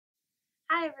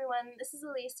Hi everyone, this is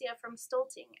Alicia from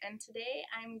Stoelting, and today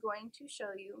I'm going to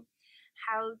show you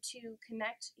how to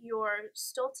connect your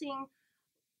Stoelting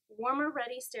Warmer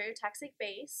Ready Stereotaxic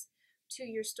Base to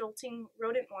your Stoelting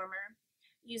Rodent Warmer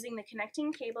using the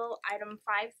connecting cable item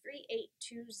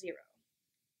 53820.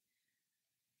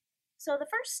 So the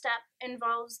first step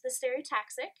involves the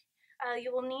stereotaxic.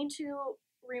 You will need to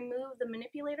remove the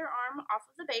manipulator arm off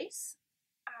of the base.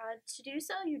 To do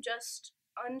so, you just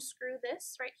unscrew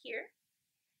this right here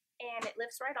and it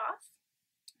lifts right off.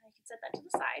 I can set that to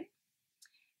the side.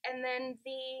 And then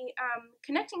the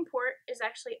connecting port is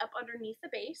actually up underneath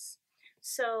the base.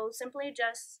 So simply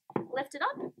just lift it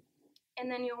up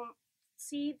and then you'll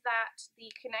see that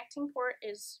the connecting port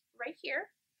is right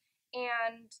here.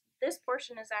 And this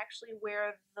portion is actually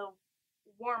where the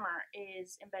warmer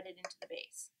is embedded into the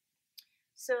base.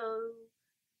 So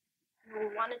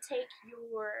you'll want to take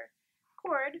your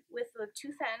cord with the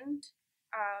tooth end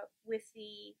with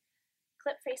the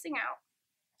clip facing out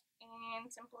and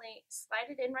simply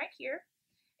slide it in right here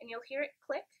and you'll hear it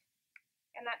click,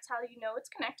 and that's how you know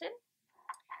it's connected.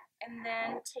 And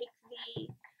then take the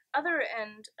other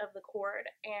end of the cord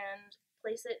and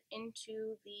place it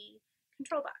into the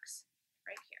control box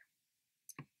right here.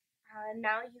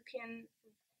 Now you can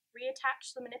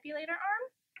reattach the manipulator arm,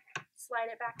 slide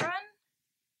it back on,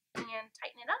 and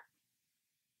tighten it up,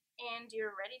 and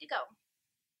you're ready to go.